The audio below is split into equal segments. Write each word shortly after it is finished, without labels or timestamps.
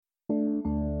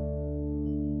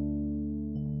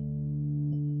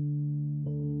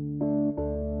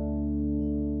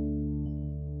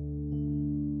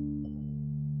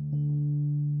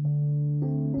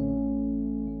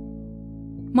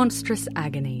Monstrous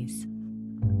Agonies.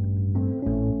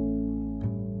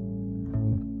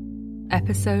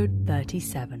 Episode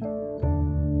 37.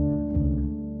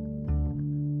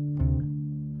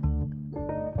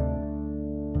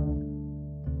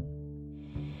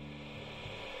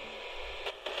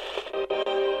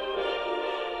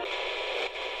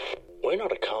 We're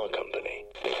not a car company.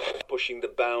 Pushing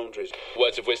the boundaries.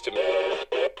 Words of wisdom.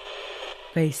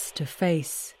 Face to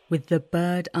face with the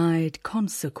bird-eyed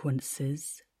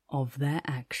consequences of their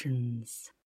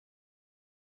actions.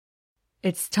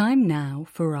 It's time now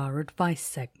for our advice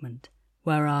segment,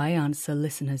 where I answer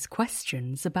listeners'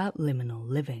 questions about liminal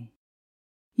living.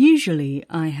 Usually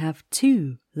I have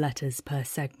 2 letters per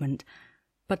segment,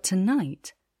 but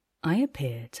tonight I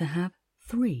appear to have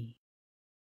 3.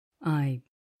 I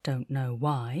don't know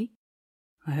why.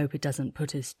 I hope it doesn't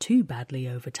put us too badly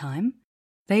over time.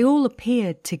 They all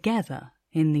appeared together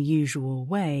in the usual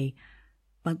way,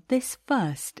 but this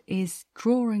first is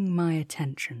drawing my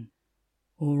attention.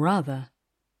 Or rather,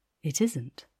 it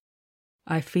isn't.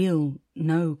 I feel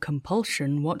no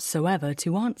compulsion whatsoever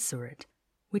to answer it,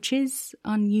 which is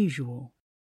unusual.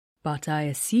 But I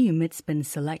assume it's been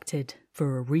selected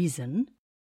for a reason.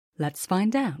 Let's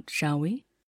find out, shall we?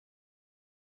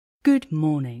 Good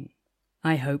morning.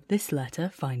 I hope this letter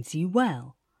finds you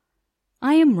well.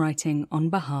 I am writing on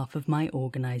behalf of my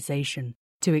organisation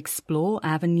to explore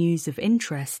avenues of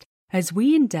interest as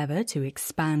we endeavour to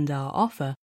expand our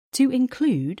offer to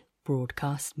include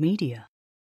broadcast media.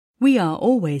 We are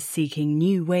always seeking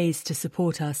new ways to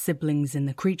support our siblings in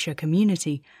the creature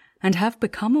community and have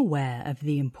become aware of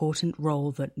the important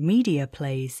role that media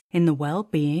plays in the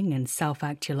well-being and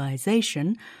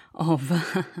self-actualization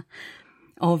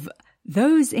of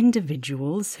those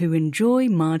individuals who enjoy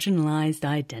marginalised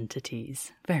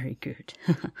identities. Very good.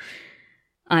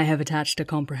 I have attached a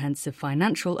comprehensive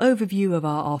financial overview of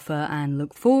our offer and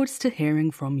look forward to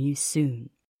hearing from you soon.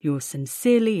 Yours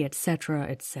sincerely, etc.,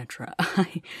 etc.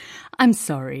 I'm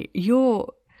sorry,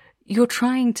 you're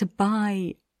trying to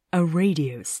buy a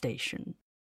radio station.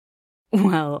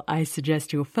 Well, I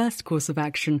suggest your first course of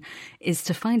action is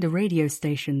to find a radio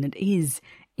station that is,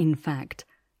 in fact,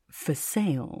 for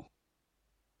sale.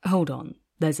 Hold on,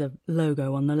 there's a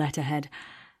logo on the letterhead.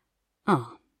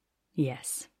 Ah,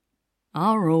 yes,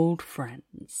 our old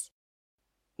friends.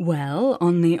 Well,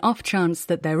 on the off chance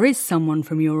that there is someone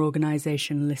from your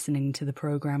organisation listening to the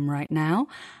programme right now,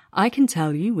 I can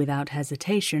tell you without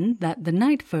hesitation that the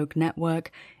Nightfolk Network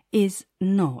is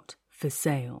not for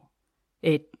sale.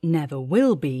 It never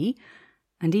will be,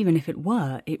 and even if it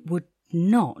were, it would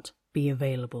not be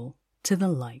available to the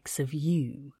likes of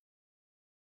you.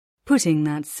 Putting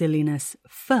that silliness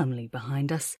firmly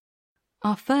behind us,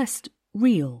 our first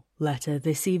real letter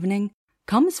this evening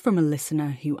comes from a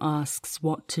listener who asks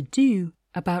what to do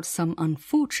about some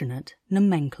unfortunate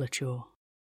nomenclature.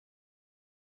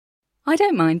 I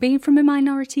don't mind being from a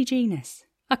minority genus.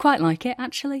 I quite like it,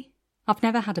 actually. I've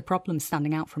never had a problem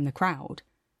standing out from the crowd.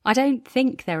 I don't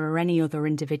think there are any other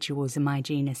individuals in my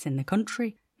genus in the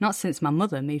country, not since my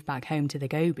mother moved back home to the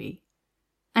Gobi.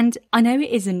 And I know it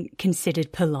isn't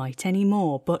considered polite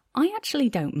anymore, but I actually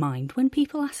don't mind when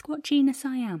people ask what genus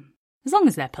I am, as long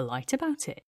as they're polite about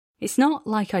it. It's not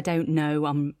like I don't know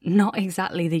I'm not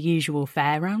exactly the usual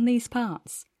fare round these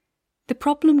parts. The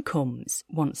problem comes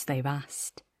once they've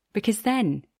asked, because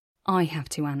then I have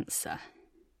to answer.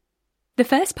 The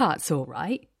first part's all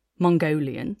right,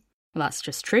 Mongolian. Well, that's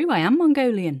just true, I am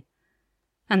Mongolian.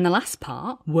 And the last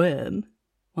part, worm,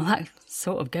 well, that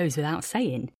sort of goes without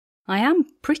saying. I am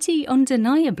pretty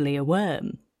undeniably a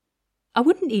worm. I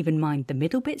wouldn't even mind the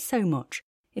middle bit so much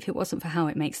if it wasn't for how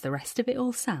it makes the rest of it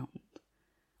all sound.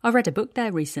 I read a book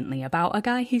there recently about a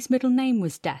guy whose middle name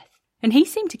was Death, and he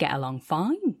seemed to get along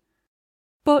fine.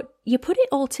 But you put it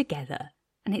all together,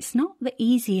 and it's not the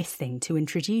easiest thing to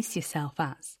introduce yourself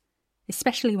as,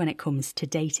 especially when it comes to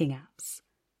dating apps.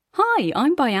 Hi,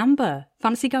 I'm by Amber.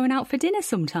 Fancy going out for dinner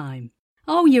sometime?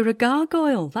 Oh, you're a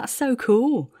gargoyle. That's so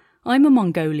cool. I'm a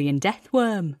Mongolian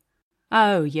deathworm.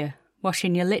 Oh, you're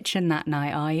washing your lichen that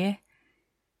night, are you?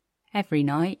 Every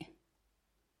night.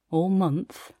 All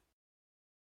month.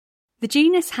 The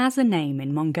genus has a name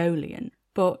in Mongolian,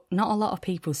 but not a lot of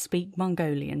people speak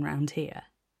Mongolian round here.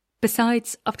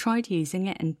 Besides, I've tried using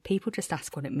it and people just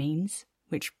ask what it means,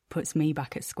 which puts me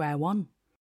back at square one.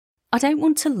 I don't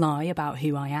want to lie about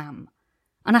who I am,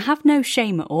 and I have no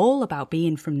shame at all about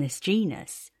being from this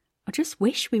genus. I just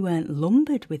wish we weren't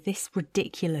lumbered with this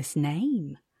ridiculous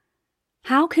name.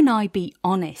 How can I be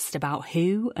honest about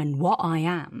who and what I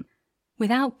am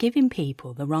without giving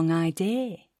people the wrong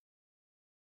idea?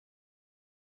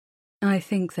 I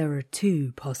think there are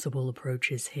 2 possible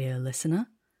approaches here, listener.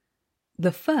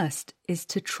 The first is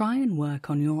to try and work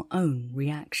on your own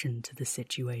reaction to the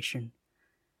situation.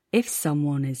 If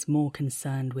someone is more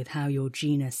concerned with how your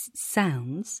genus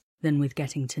sounds than with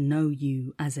getting to know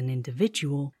you as an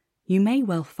individual, you may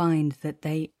well find that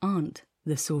they aren't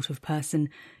the sort of person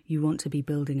you want to be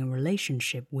building a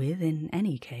relationship with in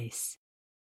any case.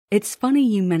 It's funny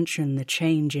you mention the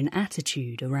change in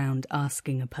attitude around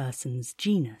asking a person's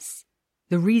genus.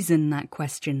 The reason that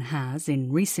question has,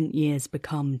 in recent years,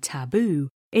 become taboo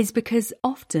is because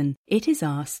often it is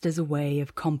asked as a way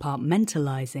of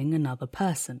compartmentalizing another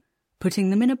person, putting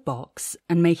them in a box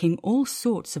and making all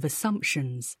sorts of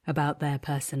assumptions about their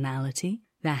personality,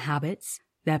 their habits,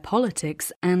 their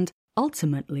politics, and,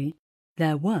 ultimately,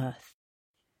 their worth.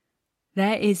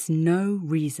 There is no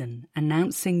reason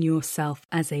announcing yourself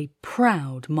as a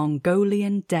proud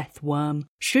Mongolian death worm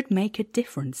should make a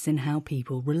difference in how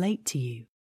people relate to you.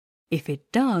 If it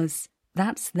does,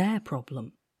 that's their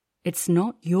problem. It's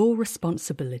not your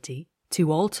responsibility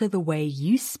to alter the way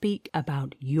you speak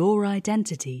about your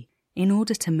identity in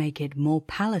order to make it more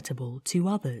palatable to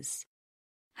others.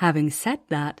 Having said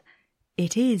that,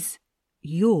 it is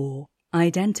your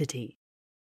identity.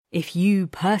 If you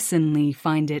personally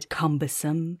find it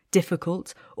cumbersome,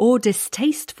 difficult, or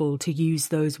distasteful to use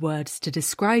those words to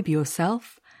describe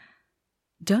yourself,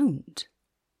 don't.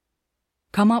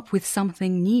 Come up with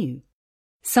something new,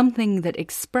 something that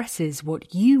expresses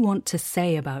what you want to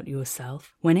say about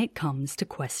yourself when it comes to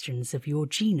questions of your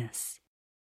genus.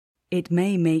 It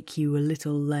may make you a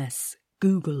little less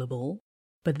Googleable,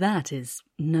 but that is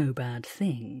no bad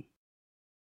thing.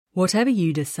 Whatever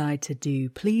you decide to do,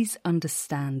 please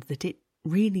understand that it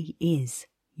really is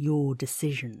your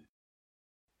decision.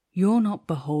 You're not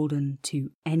beholden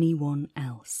to anyone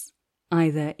else,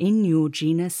 either in your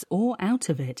genus or out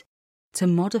of it, to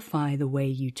modify the way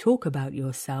you talk about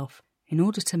yourself in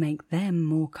order to make them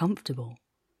more comfortable.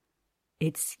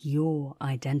 It's your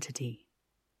identity,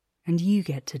 and you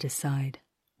get to decide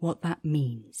what that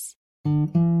means.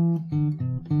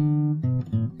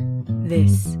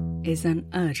 This is an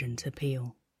urgent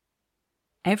appeal.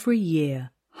 Every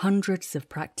year, hundreds of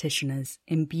practitioners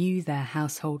imbue their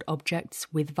household objects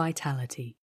with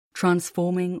vitality,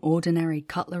 transforming ordinary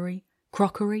cutlery,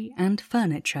 crockery, and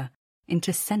furniture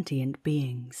into sentient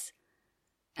beings.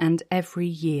 And every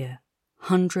year,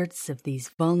 hundreds of these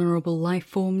vulnerable life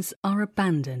forms are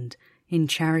abandoned in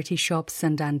charity shops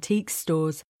and antique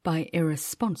stores by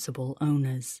irresponsible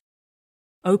owners.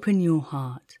 Open your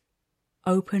heart.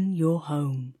 Open your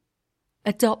home.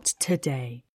 Adopt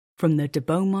today from the de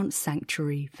Beaumont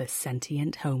Sanctuary for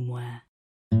Sentient Homeware.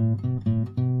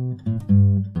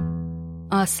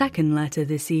 Our second letter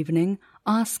this evening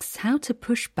asks how to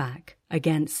push back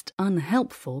against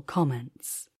unhelpful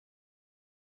comments.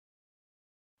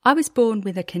 I was born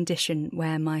with a condition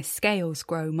where my scales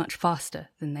grow much faster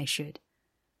than they should.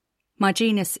 My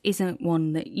genus isn't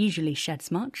one that usually sheds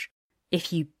much.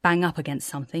 If you bang up against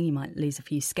something, you might lose a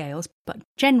few scales, but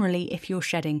generally, if you're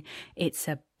shedding, it's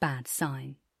a bad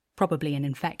sign, probably an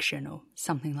infection or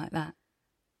something like that.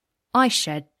 I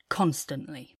shed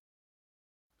constantly.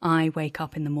 I wake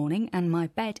up in the morning and my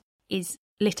bed is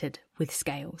littered with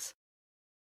scales.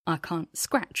 I can't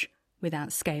scratch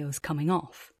without scales coming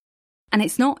off. And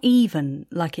it's not even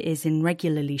like it is in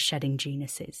regularly shedding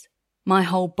genuses. My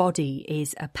whole body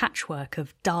is a patchwork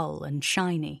of dull and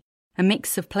shiny. A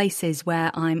mix of places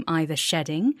where I'm either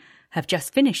shedding, have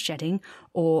just finished shedding,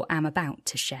 or am about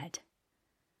to shed.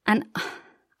 And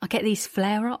I get these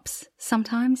flare-ups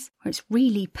sometimes where it's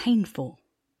really painful,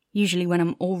 usually when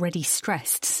I'm already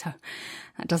stressed, so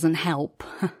that doesn't help.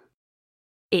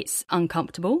 It's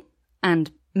uncomfortable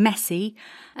and messy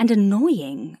and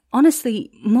annoying.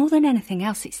 Honestly, more than anything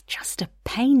else, it's just a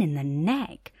pain in the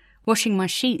neck, washing my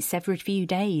sheets every few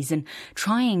days and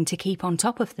trying to keep on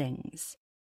top of things.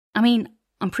 I mean,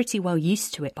 I'm pretty well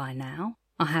used to it by now.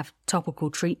 I have topical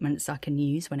treatments I can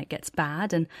use when it gets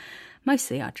bad, and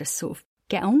mostly I just sort of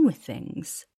get on with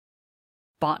things.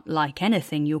 But like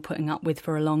anything you're putting up with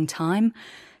for a long time,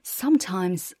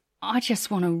 sometimes I just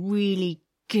want a really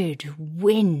good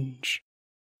whinge.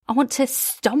 I want to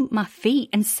stomp my feet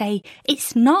and say,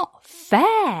 it's not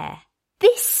fair.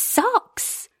 This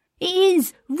sucks. It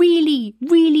is really,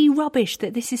 really rubbish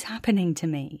that this is happening to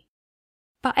me.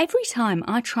 But every time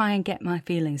I try and get my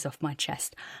feelings off my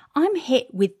chest, I'm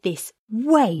hit with this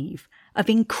wave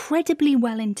of incredibly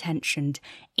well-intentioned,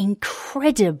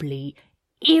 incredibly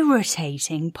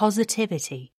irritating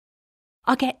positivity.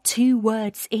 I get 2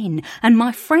 words in and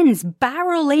my friends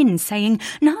barrel in saying,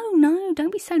 no,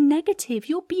 don't be so negative.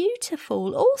 You're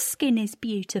beautiful. All skin is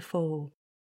beautiful.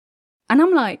 And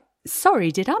I'm like,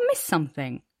 sorry, did I miss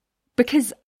something?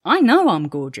 Because I know I'm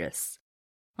gorgeous.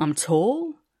 I'm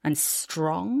tall and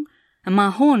strong, and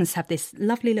my horns have this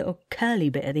lovely little curly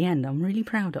bit at the end I'm really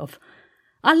proud of.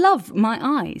 I love my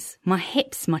eyes, my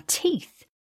hips, my teeth.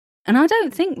 And I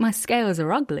don't think my scales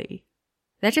are ugly.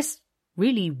 They're just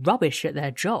really rubbish at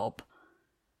their job.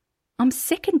 I'm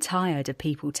sick and tired of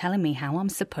people telling me how I'm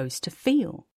supposed to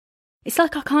feel. It's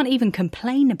like I can't even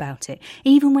complain about it,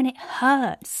 even when it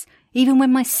hurts, even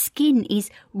when my skin is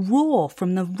raw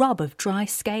from the rub of dry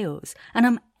scales and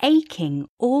I'm aching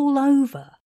all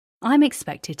over. I'm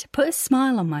expected to put a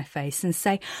smile on my face and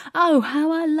say, "Oh,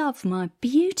 how I love my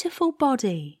beautiful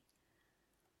body."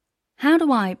 How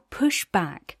do I push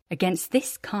back against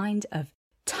this kind of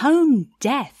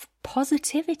tone-deaf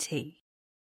positivity?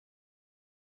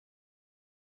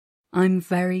 I'm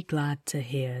very glad to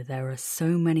hear there are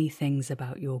so many things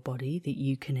about your body that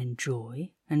you can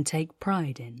enjoy and take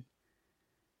pride in.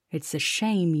 It's a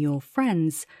shame your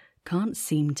friends can't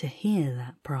seem to hear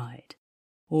that pride,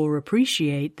 or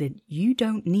appreciate that you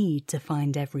don't need to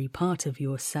find every part of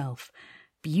yourself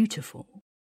beautiful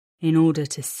in order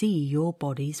to see your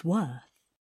body's worth.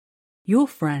 Your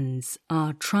friends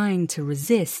are trying to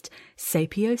resist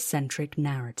sapiocentric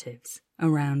narratives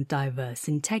around diverse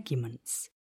integuments.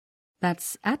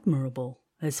 That's admirable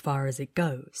as far as it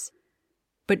goes.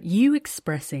 But you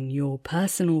expressing your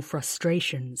personal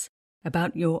frustrations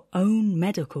about your own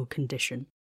medical condition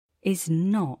is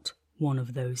not one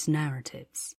of those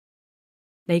narratives.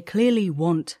 They clearly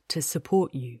want to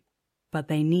support you, but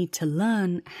they need to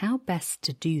learn how best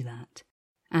to do that.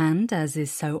 And, as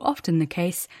is so often the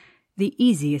case, the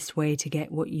easiest way to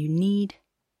get what you need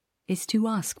is to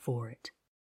ask for it.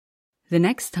 The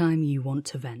next time you want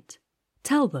to vent,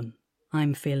 tell them,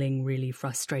 "I'm feeling really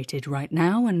frustrated right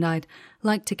now and I'd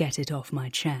like to get it off my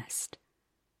chest."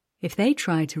 If they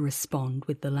try to respond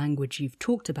with the language you've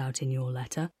talked about in your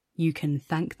letter, you can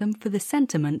thank them for the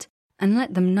sentiment and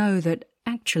let them know that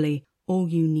actually all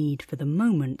you need for the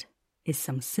moment is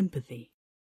some sympathy.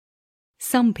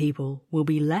 Some people will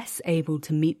be less able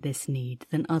to meet this need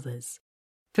than others.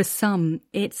 For some,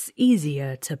 it's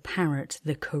easier to parrot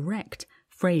the correct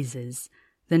phrases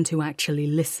than to actually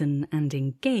listen and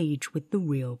engage with the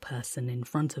real person in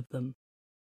front of them.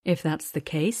 If that's the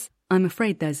case, I'm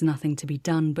afraid there's nothing to be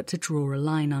done but to draw a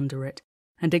line under it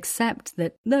and accept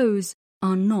that those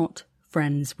are not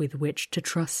friends with which to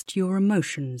trust your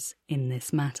emotions in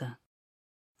this matter.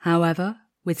 However,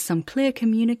 with some clear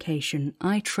communication,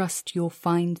 I trust you'll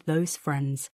find those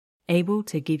friends able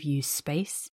to give you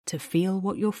space to feel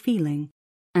what you're feeling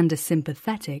and a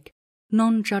sympathetic,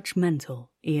 non-judgmental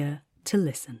ear to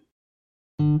listen.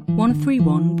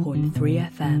 131.3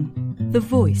 FM, the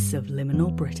voice of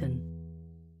Liminal Britain.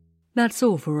 That's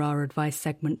all for our advice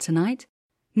segment tonight.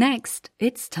 Next,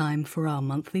 it's time for our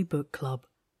monthly book club.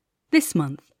 This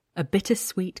month, a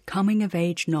bittersweet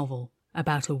coming-of-age novel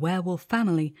about a werewolf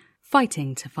family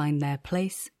fighting to find their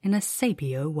place in a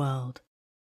sapio world.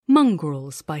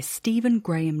 Mongrels by Stephen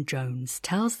Graham Jones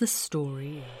tells the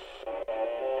story of...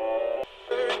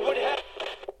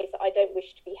 I don't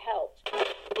wish to be helped.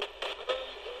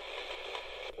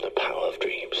 The power of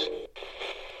dreams.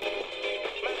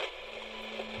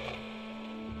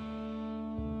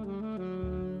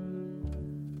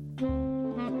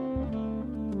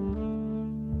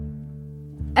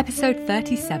 Episode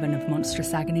 37 of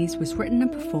Monstrous Agonies was written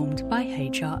and performed by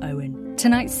H.R. Owen.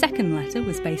 Tonight's second letter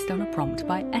was based on a prompt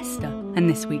by Esther, and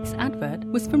this week's advert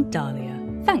was from Dahlia.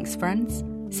 Thanks, friends.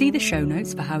 See the show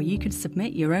notes for how you can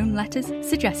submit your own letters,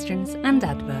 suggestions, and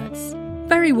adverts.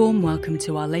 Very warm welcome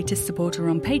to our latest supporter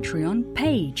on Patreon,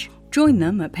 Paige. Join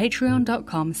them at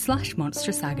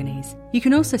patreon.com/monstrousagonies. You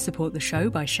can also support the show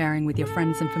by sharing with your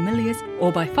friends and familiars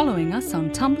or by following us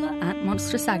on Tumblr at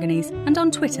Monstrous Agonies and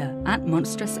on Twitter at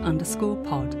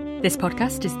monstrous_pod. This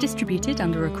podcast is distributed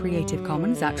under a Creative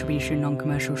Commons Attribution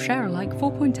Non-Commercial Share-alike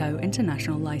 4.0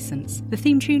 international license. The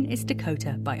theme tune is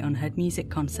Dakota by Unheard Music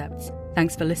Concepts.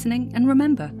 Thanks for listening, and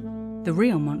remember, the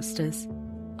real monsters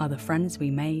are the friends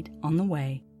we made on the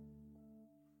way.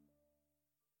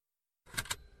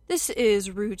 This is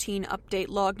routine update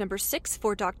log number 6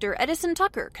 for Dr. Edison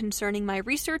Tucker concerning my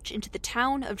research into the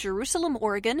town of Jerusalem,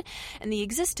 Oregon, and the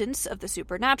existence of the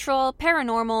supernatural,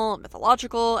 paranormal,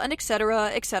 mythological, and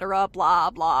etc., blah,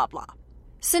 blah, blah.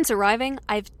 Since arriving,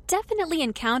 I've definitely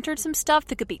encountered some stuff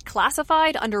that could be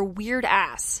classified under weird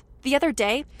ass. The other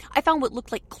day, I found what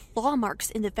looked like claw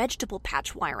marks in the vegetable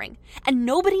patch wiring, and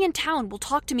nobody in town will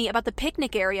talk to me about the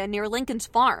picnic area near Lincoln's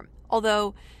farm,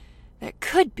 although... it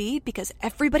could be because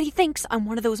everybody thinks I'm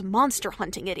one of those monster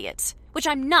hunting idiots, which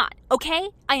I'm not, okay?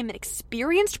 I am an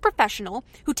experienced professional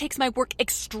who takes my work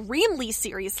extremely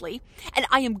seriously, and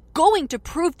I am going to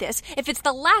prove this if it's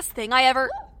the last thing I ever...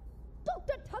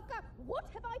 Dr. Tucker, what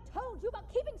have I told you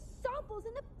about keeping samples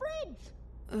in the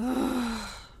fridge?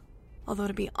 Although,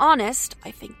 to be honest,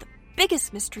 I think the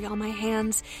biggest mystery on my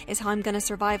hands is how I'm going to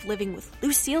survive living with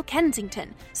Lucille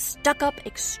Kensington, stuck-up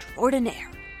extraordinaire.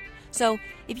 So,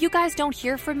 if you guys don't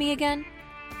hear from me again,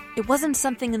 it wasn't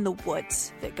something in the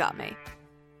woods that got me.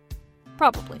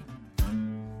 Probably.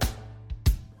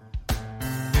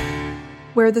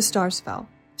 Where the Stars Fell,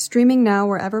 streaming now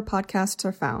wherever podcasts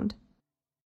are found.